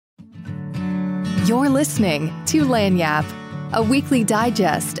You're listening to Lagniappe, a weekly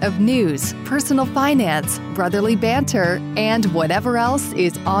digest of news, personal finance, brotherly banter, and whatever else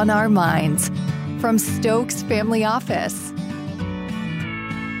is on our minds. From Stokes Family Office.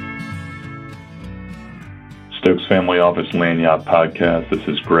 Stokes Family Office Lagniappe Podcast. This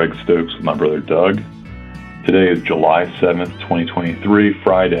is Greg Stokes with my brother Doug. Today is July 7th, 2023,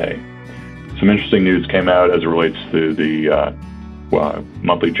 Friday. Some interesting news came out as it relates to the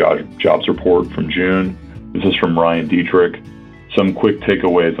monthly jobs report from June. This is from Ryan Dietrich. Some quick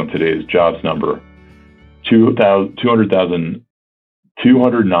takeaways on today's jobs number.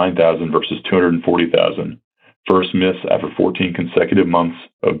 209,000 versus 240,000. First miss after 14 consecutive months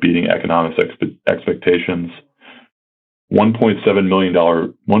of beating economic expectations.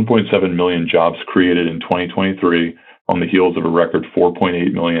 $1.7 million jobs created in 2023 on the heels of a record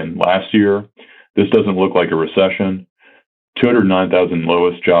 4.8 million last year. This doesn't look like a recession. 209,000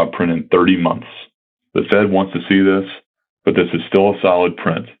 lowest job print in 30 months. The Fed wants to see this, but this is still a solid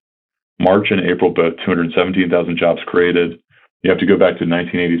print. March and April both 217,000 jobs created. You have to go back to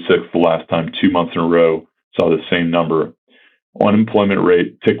 1986, the last time 2 months in a row saw the same number. Unemployment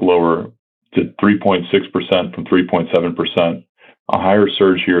rate ticked lower to 3.6% from 3.7%. A higher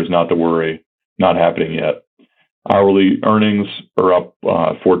surge here is not the worry, not happening yet. Hourly earnings are up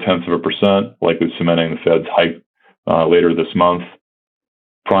 0.4%, likely cementing the Fed's hike later this month.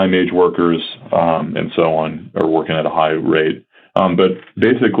 Prime age workers and so on are working at a high rate. But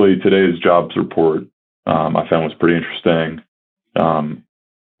basically, today's jobs report I found was pretty interesting.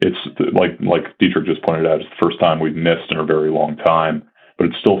 It's like Dietrich just pointed out, it's the first time we've missed in a very long time, but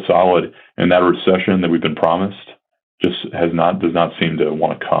it's still solid. And that recession that we've been promised just does not seem to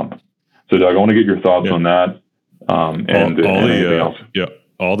want to come. So, Doug, I want to get your thoughts on that. Anything else.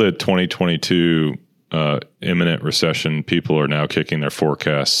 All the 2022 imminent recession people are now kicking their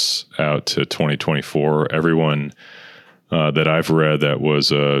forecasts out to 2024. Everyone that I've read that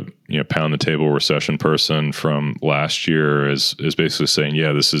was a pound the table recession person from last year is basically saying,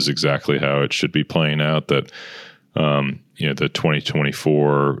 yeah, this is exactly how it should be playing out. That the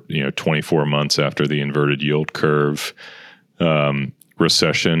 2024 24 months after the inverted yield curve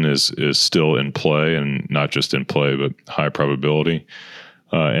recession is still in play, and not just in play, but high probability.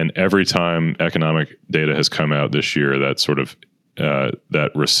 And every time economic data has come out this year, that sort of that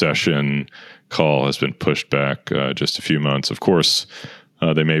recession call has been pushed back just a few months. Of course,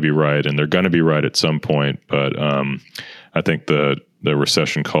 they may be right, and they're going to be right at some point. But I think the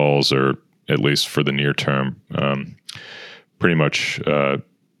recession calls are, at least for the near term, pretty much a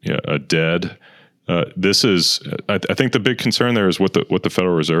dead. This is, I think, the big concern there is what the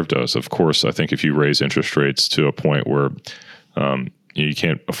Federal Reserve does. Of course, I think if you raise interest rates to a point where you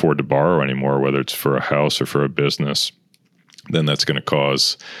can't afford to borrow anymore, whether it's for a house or for a business, then that's going to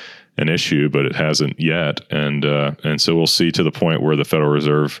cause an issue, but it hasn't yet. And so we'll see to the point where the Federal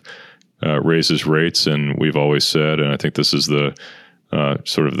Reserve raises rates. And we've always said, and I think this is the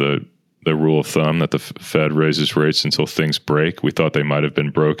sort of the rule of thumb, that the Fed raises rates until things break. We thought they might have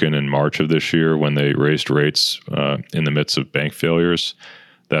been broken in March of this year when they raised rates in the midst of bank failures.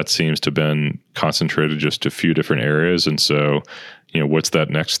 That seems to have been concentrated just a few different areas. And so, what's that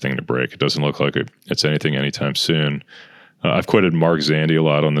next thing to break? It doesn't look like it's anything anytime soon. I've quoted Mark Zandi a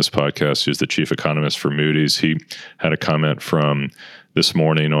lot on this podcast, who's the chief economist for Moody's. He had a comment from this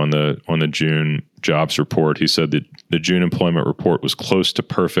morning on the June jobs report. He said that the June employment report was close to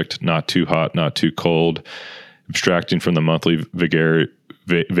perfect, not too hot, not too cold. Abstracting from the monthly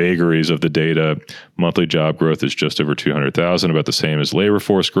vagaries of the data, monthly job growth is just over 200,000, about the same as labor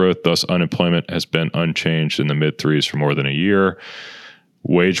force growth. Thus, unemployment has been unchanged in the mid-threes for more than a year.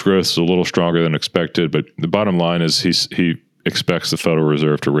 Wage growth is a little stronger than expected, but the bottom line is he expects the Federal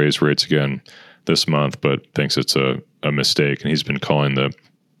Reserve to raise rates again this month, but thinks it's a mistake, and he's been calling the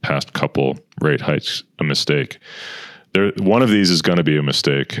past couple rate hikes a mistake. One of these is going to be a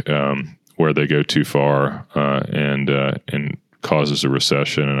mistake where they go too far and causes a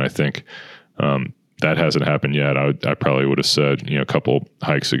recession, and I think that hasn't happened yet. I probably would have said a couple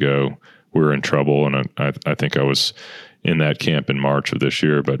hikes ago we're in trouble, and I think I was in that camp in March of this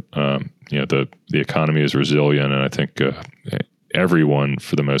year. But the economy is resilient, and I think everyone,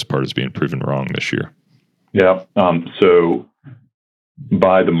 for the most part, is being proven wrong this year. Yeah. So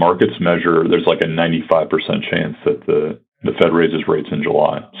by the market's measure, there's like a 95% chance that the Fed raises rates in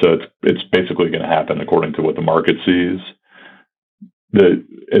July. So it's basically going to happen according to what the market sees.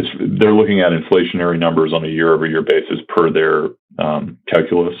 They're looking at inflationary numbers on a year-over-year basis per their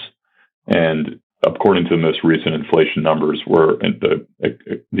calculus, and according to the most recent inflation numbers, where the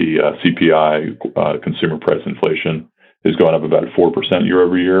CPI, consumer price inflation, is going up about 4% year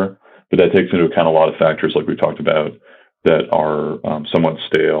over year. but that takes into account a lot of factors like we talked about that are somewhat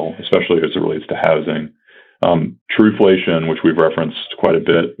stale, especially as it relates to housing. Trueflation, which we've referenced quite a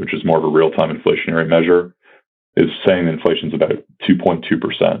bit, which is more of a real-time inflationary measure, is saying that inflation is about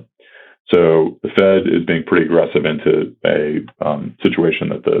 2.2%. So the Fed is being pretty aggressive into a situation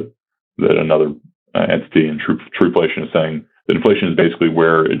that another entity in Trueflation is saying that inflation is basically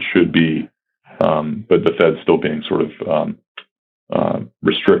where it should be, but the Fed's still being sort of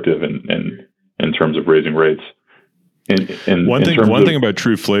restrictive in terms of raising rates. One thing about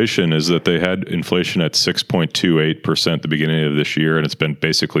Trueflation is that they had inflation at 6.28% at the beginning of this year, and it's been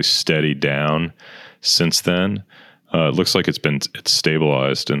basically steady down since then. It looks like it's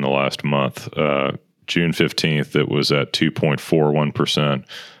stabilized in the last month. June 15th, it was at 2.41%.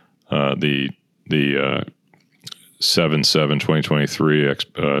 The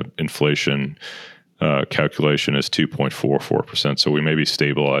 7/7/2023 inflation calculation is 2.44%. So we may be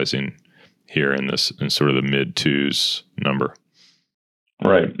stabilizing here in sort of the mid twos number.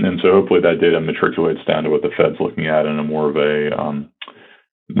 Right. And so hopefully that data matriculates down to what the Fed's looking at in a more of a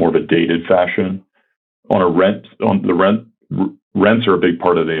dated fashion. Rents are a big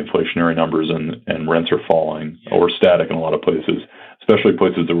part of the inflationary numbers, and rents are falling or static in a lot of places, especially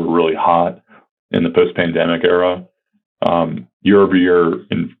places that were really hot in the post-pandemic era. Year over year,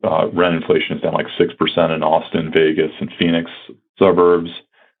 rent inflation is down like 6% in Austin, Vegas, and Phoenix suburbs.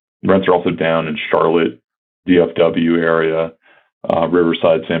 Rents are also down in Charlotte, DFW area,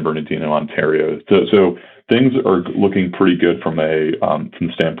 Riverside, San Bernardino, Ontario. So things are looking pretty good from the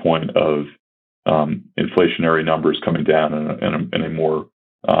standpoint of inflationary numbers coming down in a more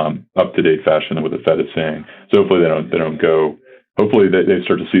up-to-date fashion than what the Fed is saying. So hopefully they don't go. Hopefully they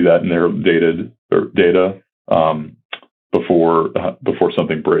start to see that in their data before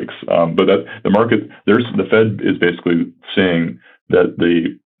something breaks. But that the market, the Fed is basically saying that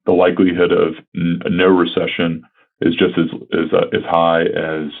the likelihood of no recession is just as high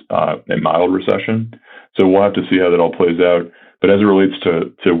as a mild recession. So we'll have to see how that all plays out. But as it relates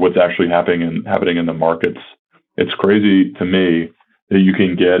to what's actually happening in the markets, it's crazy to me that you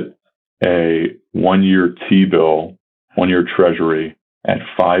can get a 1-year T-bill, 1-year Treasury at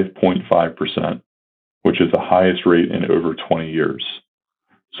 5.5%, which is the highest rate in over 20 years.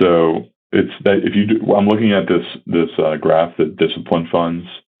 So it's that I'm looking at this graph that Discipline Funds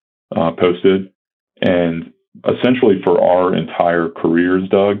posted, and essentially for our entire careers,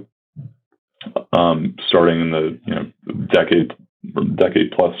 Doug, starting in the decade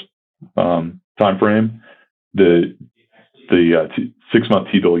plus time frame, the 6-month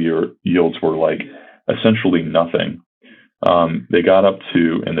T-bill yields were like essentially nothing. They got up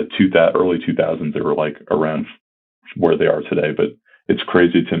to in the early 2000s, they were like around where they are today, but it's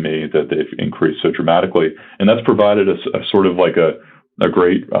crazy to me that they've increased so dramatically, and that's provided a sort of like a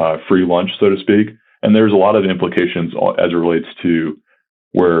great free lunch, so to speak. And there's a lot of implications as it relates to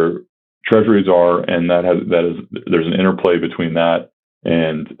where treasuries are, and there's an interplay between that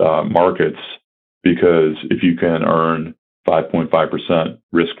and markets, because if you can earn 5.5%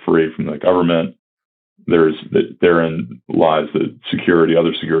 risk-free from the government, therein lies that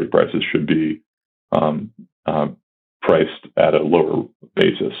other security prices should be priced at a lower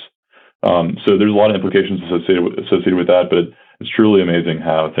basis. So there's a lot of implications associated with that, but it's truly amazing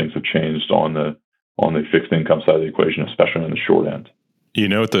how things have changed on the fixed income side of the equation, especially on the short end. You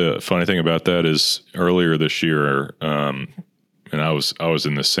know what the funny thing about that is? Earlier this year, and I was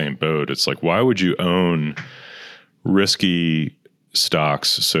in the same boat. It's like, why would you own risky stocks,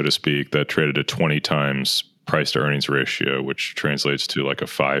 so to speak, that traded at 20 times price to earnings ratio, which translates to like a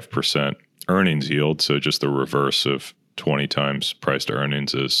 5% earnings yield? So just the reverse of 20 times price to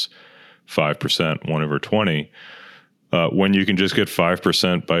earnings is 5%, 1 over 20. When you can just get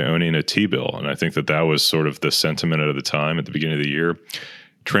 5% by owning a T-bill. And I think that was sort of the sentiment at the time at the beginning of the year.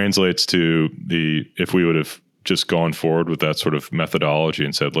 Translates to if we would have just gone forward with that sort of methodology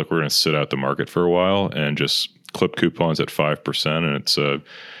and said, look, we're going to sit out the market for a while and just clip coupons at 5%. And it's a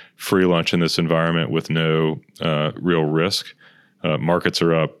free lunch in this environment with no real risk. Markets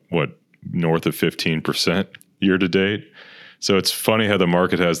are up, north of 15% year to date. So it's funny how the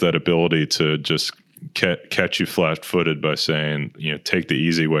market has that ability to just catch you flat-footed by saying, take the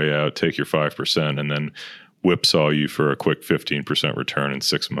easy way out, take your 5%, and then whipsaw you for a quick 15% return in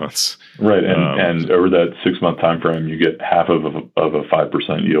 6 months. Right, and over that 6-month time frame, you get half of a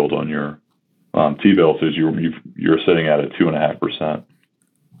 5% yield on your T-bill, so you're sitting at a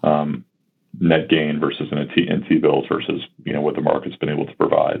 2.5% net gain versus in T-bills versus what the market's been able to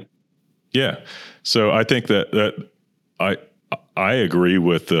provide. Yeah, so I think that I agree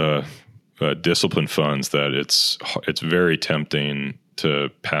with the Discipline Funds that it's very tempting to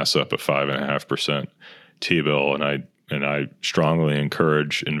pass up a 5.5% T-bill, and I strongly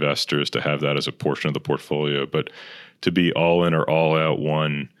encourage investors to have that as a portion of the portfolio. But to be all in or all out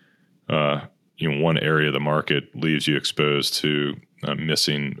one area of the market leaves you exposed to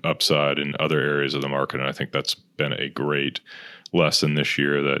missing upside in other areas of the market. And I think that's been a great lesson this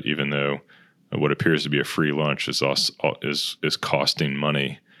year, that even though what appears to be a free lunch is costing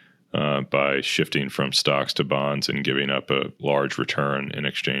money by shifting from stocks to bonds and giving up a large return in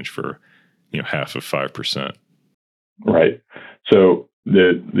exchange for half of 5%. Right. So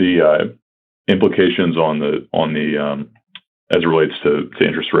the implications on the as it relates to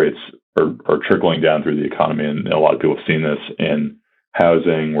interest rates are trickling down through the economy, and a lot of people have seen this in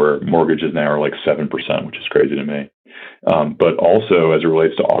housing, where mortgages now are like 7%, which is crazy to me. But also as it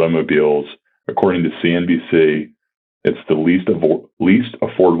relates to automobiles, according to CNBC, it's the least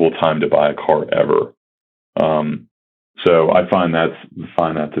affordable time to buy a car ever. So I find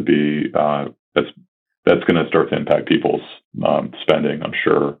that to be that's going to start to impact people's spending, I'm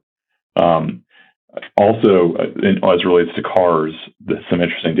sure. Also, as it relates to cars, some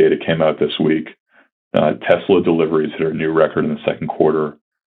interesting data came out this week. Tesla deliveries hit a new record in the second quarter,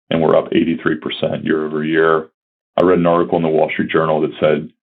 and we're up 83% year over year. I read an article in the Wall Street Journal that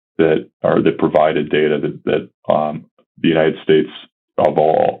said that provided data that the United States, of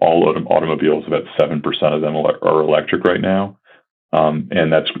all automobiles, about 7% of them are electric right now,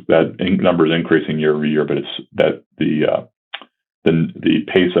 and that number is increasing year over year. But it's that the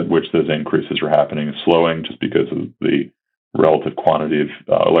pace at which those increases are happening is slowing, just because of the relative quantity of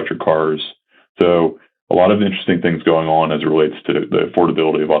electric cars. So a lot of interesting things going on as it relates to the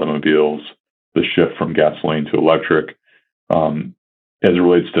affordability of automobiles, the shift from gasoline to electric. As it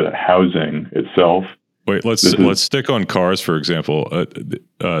relates to housing itself. Wait, let's stick on cars, for example.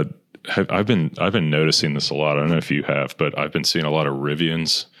 I've been noticing this a lot. I don't know if you have, but I've been seeing a lot of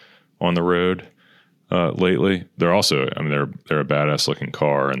Rivians on the road lately. They're also, they're a badass looking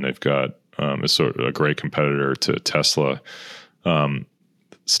car, and they've got it's sort of a great competitor to Tesla.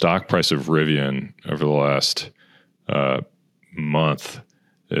 Stock price of Rivian over the last month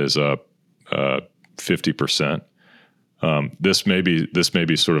is up 50%. This may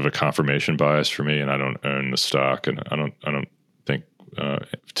be sort of a confirmation bias for me, and I don't own the stock, and I don't think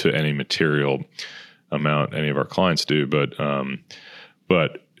to any material amount any of our clients do.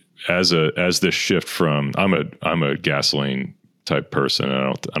 But as this shift from I'm a gasoline type person,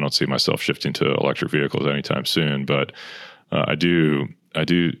 and I don't see myself shifting to electric vehicles anytime soon. But I do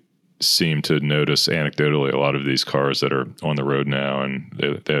seem to notice anecdotally a lot of these cars that are on the road now, and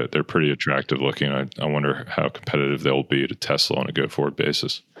they're pretty attractive looking. I wonder how competitive they'll be to Tesla on a go forward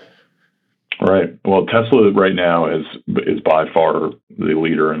basis. Right. Well, Tesla right now is by far the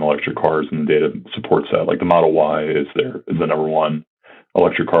leader in electric cars, and the data supports that. Like the Model Y is the number one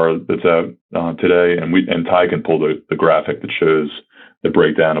electric car that's out today, and Ty can pull the graphic that shows the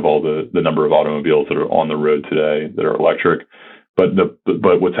breakdown of all the number of automobiles that are on the road today that are electric. But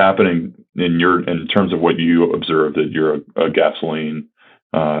what's happening in terms of what you observed, that you're a gasoline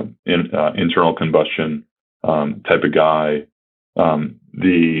internal combustion type of guy,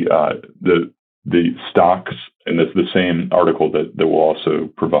 the stocks, and that's the same article that we'll also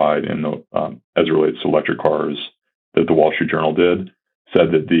provide in the as it relates to electric cars that the Wall Street Journal did,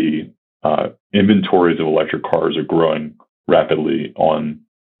 said that the inventories of electric cars are growing rapidly on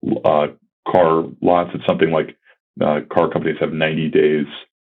car lots. It's something like car companies have 90 days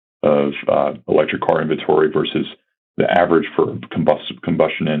of electric car inventory versus the average for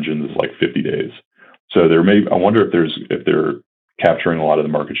combustion engines is like 50 days. So I wonder if they're capturing a lot of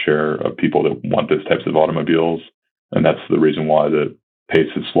the market share of people that want those types of automobiles, and that's the reason why the pace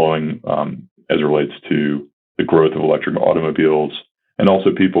is slowing as it relates to the growth of electric automobiles, and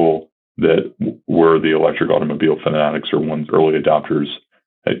also people that were the electric automobile fanatics or ones early adopters.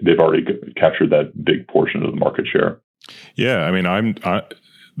 They've already captured that big portion of the market share. Yeah,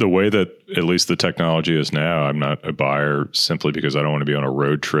 the way that at least the technology is now, I'm not a buyer simply because I don't want to be on a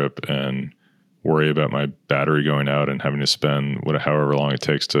road trip and worry about my battery going out and having to spend however long it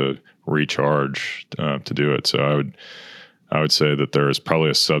takes to recharge to do it. So I would say that there is probably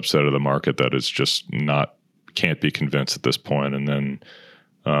a subset of the market that is just can't be convinced at this point, and then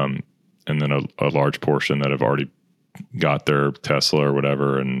a large portion that have already got their Tesla or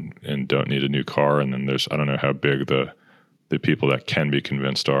whatever and don't need a new car. And then I don't know how big the people that can be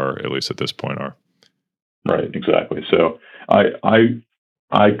convinced are, at least at this point, are. Right, exactly. So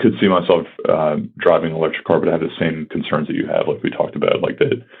I could see myself driving an electric car, but I have the same concerns that you have, like we talked about, like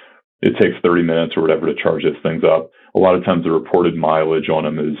that it takes 30 minutes or whatever to charge those things up. A lot of times the reported mileage on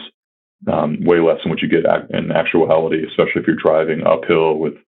them is way less than what you get in actuality, especially if you're driving uphill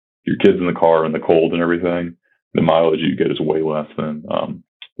with your kids in the car and the cold and everything. The mileage you get is way less than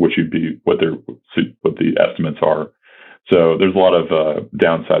what the estimates are. So there's a lot of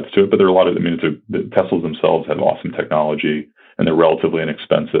downsides to it, but there are a lot of, the Teslas themselves have awesome technology and they're relatively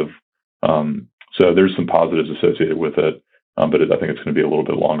inexpensive. So there's some positives associated with it, but I think it's going to be a little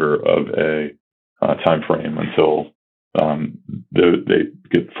bit longer of a time frame until they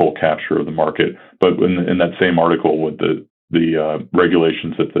get full capture of the market. But in that same article with the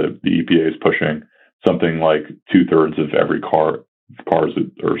regulations that the EPA is pushing, something like 2/3 of every cars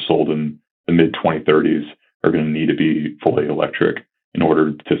that are sold in the mid 2030s are going to need to be fully electric in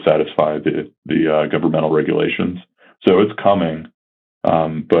order to satisfy the governmental regulations. So it's coming,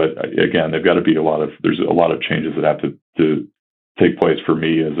 but again, they've got to be there's a lot of changes that have to take place for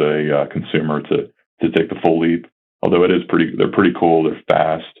me as a consumer to take the full leap. Although they're pretty cool. They're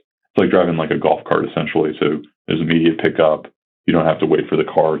fast. It's like driving like a golf cart essentially. So there's immediate pickup. You don't have to wait for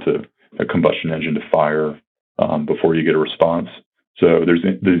a combustion engine to fire before you get a response. So there's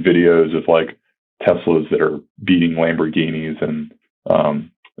videos of like Teslas that are beating Lamborghinis and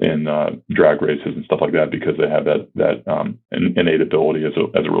in drag races and stuff like that because they have that innate ability as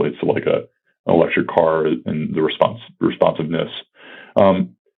it relates to like an electric car and the responsiveness.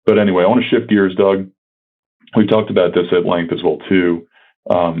 But anyway, I want to shift gears, Doug. We talked about this at length as well too.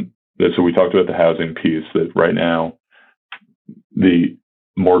 So we talked about the housing piece, that right now the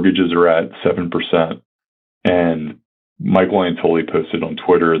mortgages are at 7%, and Michael Antoli posted on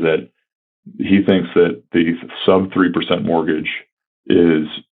Twitter that he thinks that the sub 3% mortgage is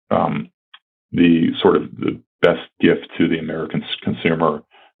the sort of the best gift to the American consumer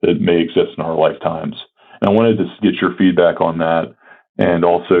that may exist in our lifetimes. And I wanted to get your feedback on that. And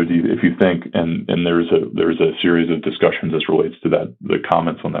also, if you think, and there's a series of discussions as relates to that, the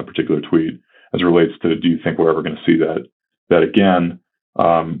comments on that particular tweet, as it relates to, do you think we're ever going to see that again?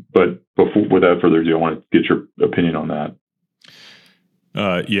 But without further ado, I want to get your opinion on that.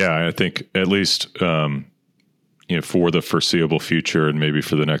 Yeah, I think at least for the foreseeable future, and maybe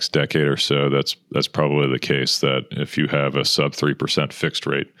for the next decade or so, that's probably the case. That if you have a sub 3% fixed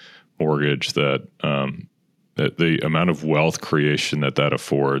rate mortgage, that the amount of wealth creation that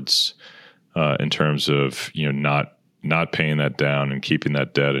affords in terms of not paying that down and keeping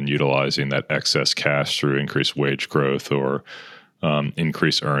that debt and utilizing that excess cash through increased wage growth or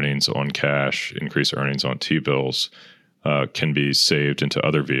increased earnings on cash, increased earnings on T-bills, can be saved into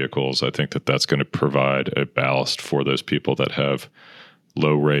other vehicles. I think that's going to provide a ballast for those people that have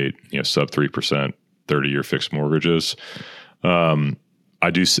low rate, sub 3%, 30-year fixed mortgages. I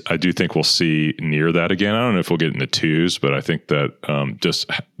do think we'll see near that again. I don't know if we'll get in the twos, but I think that just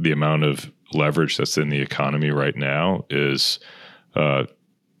the amount of leverage that's in the economy right now is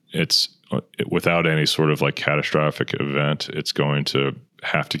it's without any sort of like catastrophic event, it's going to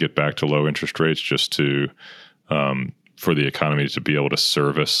have to get back to low interest rates just to for the economy to be able to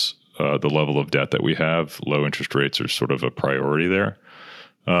service the level of debt that we have. Low interest rates are sort of a priority there.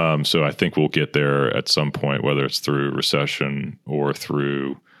 So I think we'll get there at some point, whether it's through recession or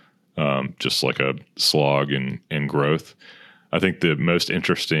through just like a slog in growth. I think the most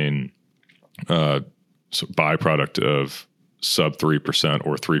interesting byproduct of sub 3%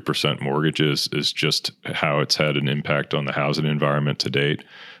 or 3% mortgages is just how it's had an impact on the housing environment to date.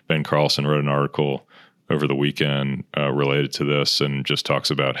 Ben Carlson wrote an article over the weekend related to this and just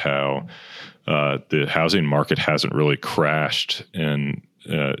talks about how the housing market hasn't really crashed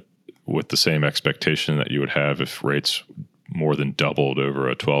with the same expectation that you would have if rates more than doubled over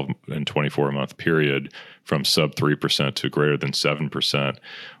a 12 and 24 month period from sub 3% to greater than 7%.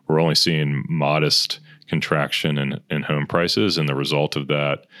 We're only seeing modest contraction in home prices. And the result of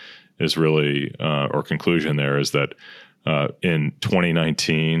that is really, or conclusion there is that in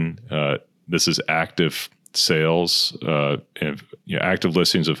 2019, this is active sales, active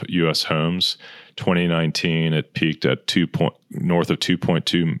listings of U.S. homes. 2019, it peaked at north of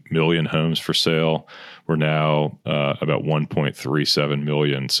 2.2 million homes for sale. We're now about 1.37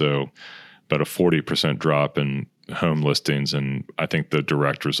 million. So about a 40% drop in home listings. And I think the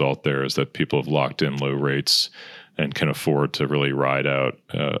direct result there is that people have locked in low rates and can afford to really ride out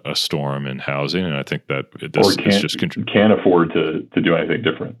a storm in housing. And I think that this is just can't afford to do anything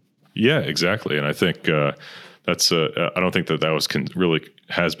different. Yeah, exactly. And I think that's I don't think that was really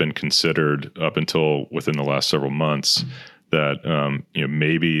has been considered up until within the last several months that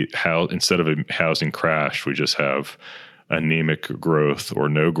maybe instead of a housing crash, we just have anemic growth or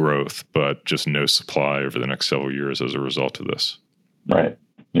no growth, but just no supply over the next several years as a result of this. Right.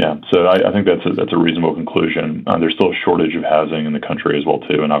 Yeah, so I think that's a reasonable conclusion. There's still a shortage of housing in the country as well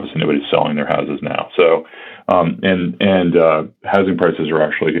too, and obviously nobody's selling their houses now. So, housing prices are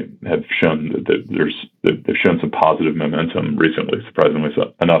actually have shown that they've shown some positive momentum recently, surprisingly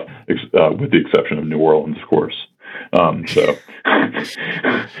enough, with the exception of New Orleans, of course. Yeah. But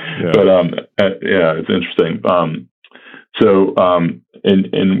it's interesting.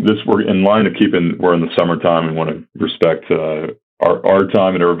 In this, we're in line of we're in the summertime and want to respect our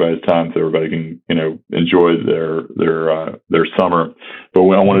time and everybody's time, so everybody can enjoy their summer. But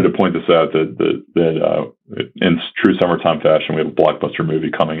I wanted to point this out that in true summertime fashion, we have a blockbuster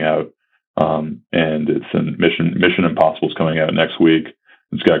movie coming out, and it's in Mission Impossible's coming out next week.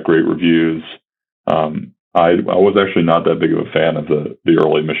 It's got great reviews. I was actually not that big of a fan of the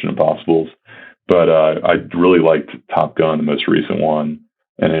early Mission Impossibles, but I really liked Top Gun, the most recent one,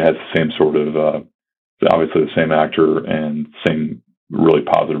 and it has the same sort of obviously the same actor and same really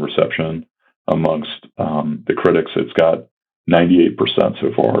positive reception amongst the critics. It's got 98%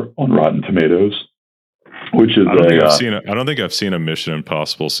 so far on Rotten Tomatoes, which is I don't think I've seen a Mission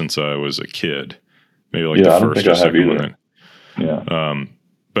Impossible since I was a kid. Maybe like the first or second one. Yeah.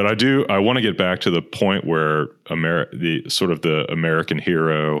 But I want to get back to the point where the American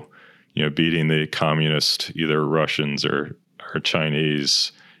hero, beating the communist, either Russians or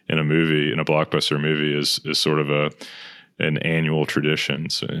Chinese in a blockbuster movie is sort of an annual tradition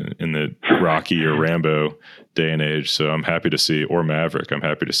in the Rocky or Rambo day and age. So I'm happy to see, or Maverick, I'm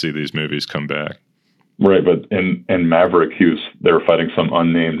happy to see these movies come back. Right. But in Maverick, they were fighting some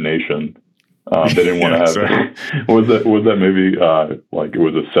unnamed nation. They didn't want to have, exactly. was that movie, like it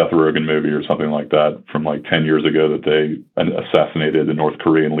was a Seth Rogen movie or something like that from like 10 years ago that they assassinated the North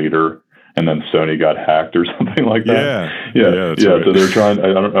Korean leader, and then Sony got hacked or something like that. Yeah. Right. So they're trying.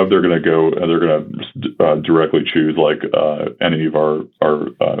 I don't know if they're going to go. They're going to directly choose like any of our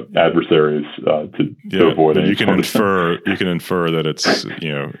adversaries to avoid. You can infer that it's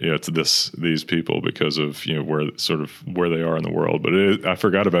it's these people because of where they are in the world. But I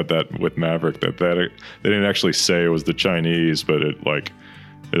forgot about that with Maverick. That they didn't actually say it was the Chinese, but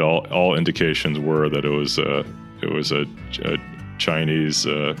all indications were that it was a Chinese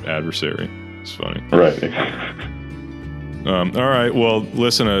adversary. It's funny. Right. All right. Well,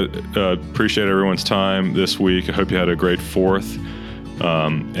 listen, appreciate everyone's time this week. I hope you had a great 4th.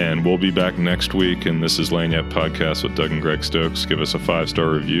 And we'll be back next week. And this is Lagniappe Podcast with Doug and Greg Stokes. Give us a 5-star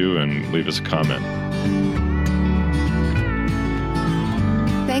review and leave us a comment.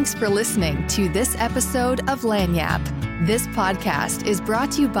 Thanks for listening to this episode of Lagniappe. This podcast is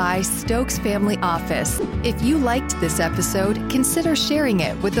brought to you by Stokes Family Office. If you liked this episode, consider sharing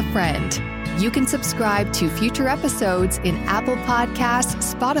it with a friend. You can subscribe to future episodes in Apple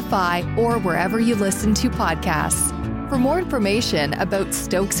Podcasts, Spotify, or wherever you listen to podcasts. For more information about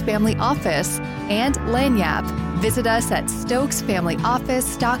Stokes Family Office and Lagniappe, visit us at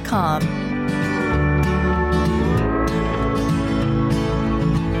stokesfamilyoffice.com.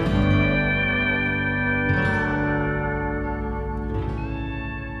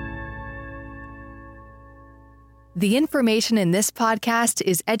 The information in this podcast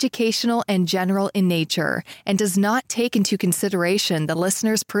is educational and general in nature and does not take into consideration the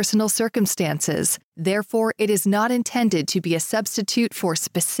listener's personal circumstances. Therefore, it is not intended to be a substitute for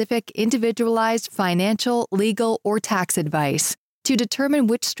specific individualized financial, legal, or tax advice. To determine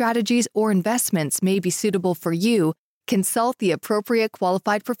which strategies or investments may be suitable for you, consult the appropriate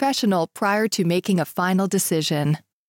qualified professional prior to making a final decision.